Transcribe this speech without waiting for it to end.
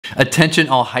Attention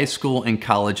all high school and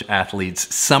college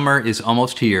athletes. Summer is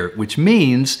almost here, which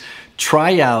means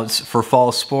tryouts for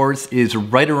fall sports is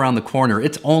right around the corner.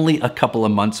 It's only a couple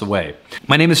of months away.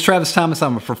 My name is Travis Thomas.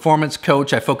 I'm a performance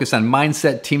coach. I focus on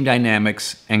mindset, team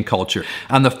dynamics, and culture.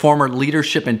 I'm the former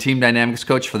leadership and team dynamics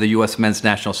coach for the U.S. men's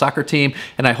national soccer team,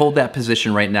 and I hold that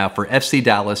position right now for FC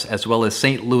Dallas as well as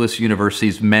St. Louis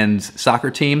University's men's soccer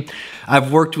team.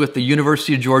 I've worked with the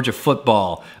University of Georgia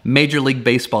football, Major League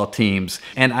Baseball teams,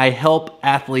 and I help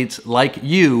athletes like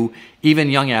you, even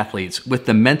young athletes, with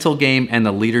the mental game and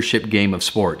the leadership game of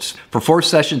sports. For 4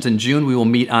 sessions in June, we will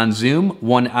meet on Zoom,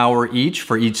 1 hour each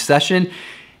for each session,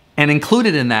 and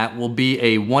included in that will be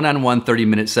a one-on-one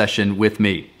 30-minute session with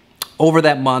me. Over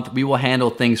that month, we will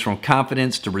handle things from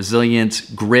confidence to resilience,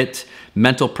 grit,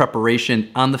 mental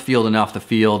preparation on the field and off the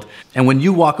field. And when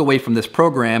you walk away from this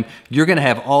program, you're gonna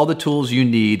have all the tools you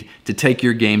need to take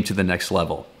your game to the next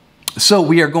level. So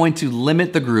we are going to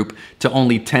limit the group to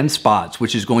only 10 spots,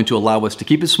 which is going to allow us to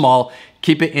keep it small,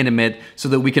 keep it intimate, so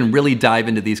that we can really dive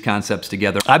into these concepts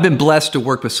together. I've been blessed to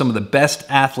work with some of the best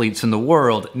athletes in the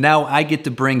world. Now I get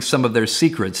to bring some of their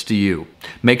secrets to you.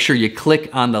 Make sure you click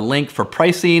on the link for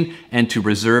pricing and to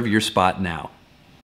reserve your spot now.